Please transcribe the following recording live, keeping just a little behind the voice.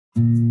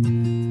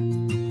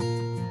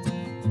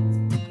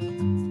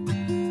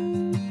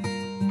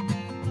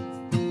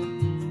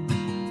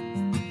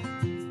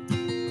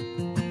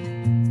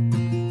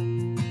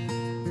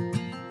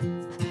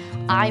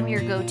I'm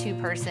your go-to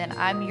person.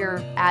 I'm your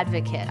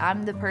advocate.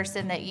 I'm the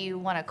person that you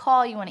want to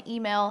call, you want to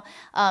email.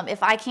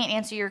 If I can't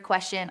answer your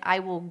question, I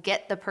will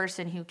get the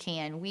person who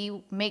can.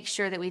 We make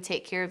sure that we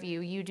take care of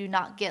you. You do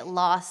not get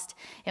lost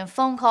in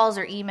phone calls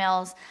or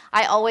emails.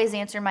 I always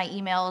answer my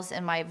emails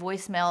and my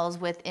voicemails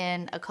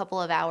within a couple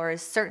of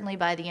hours, certainly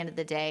by the end of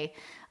the day.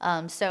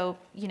 So,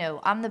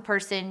 I'm the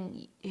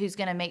person who's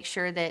going to make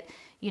sure that,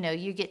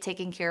 you get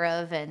taken care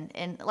of.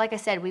 And like I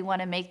said, we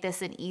want to make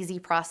this an easy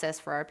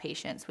process for our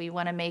patients. We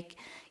want to make,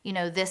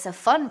 this a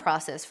fun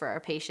process for our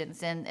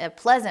patients and a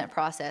pleasant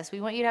process. We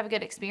want you to have a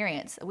good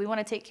experience. We want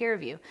to take care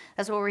of you.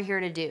 That's what we're here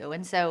to do.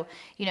 And so,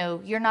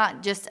 you're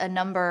not just a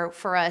number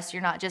for us.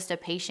 You're not just a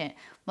patient.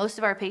 Most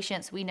of our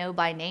patients we know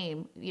by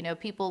name.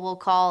 People will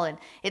call, and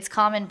it's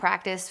common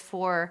practice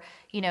for,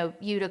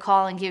 you to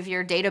call and give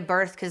your date of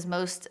birth, because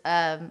most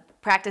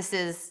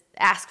practices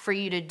ask for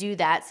you to do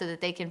that so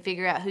that they can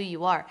figure out who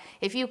you are.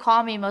 If you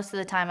call me, most of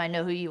the time I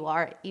know who you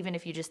are, even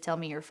if you just tell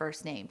me your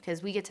first name,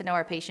 because we get to know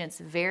our patients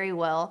very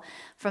well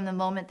from the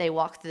moment they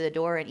walk through the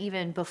door, and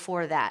even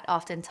before that.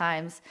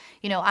 Oftentimes,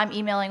 I'm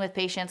emailing with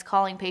patients,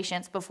 calling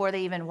patients before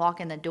they even walk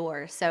in the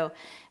door. So,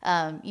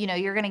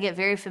 you're going to get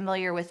very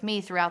familiar with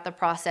me throughout the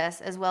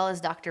process, as well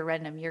as Dr.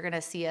 Rednam. You're going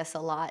to see us a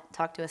lot,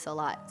 talk to us a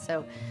lot.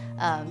 So,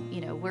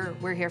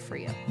 we're here for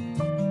you.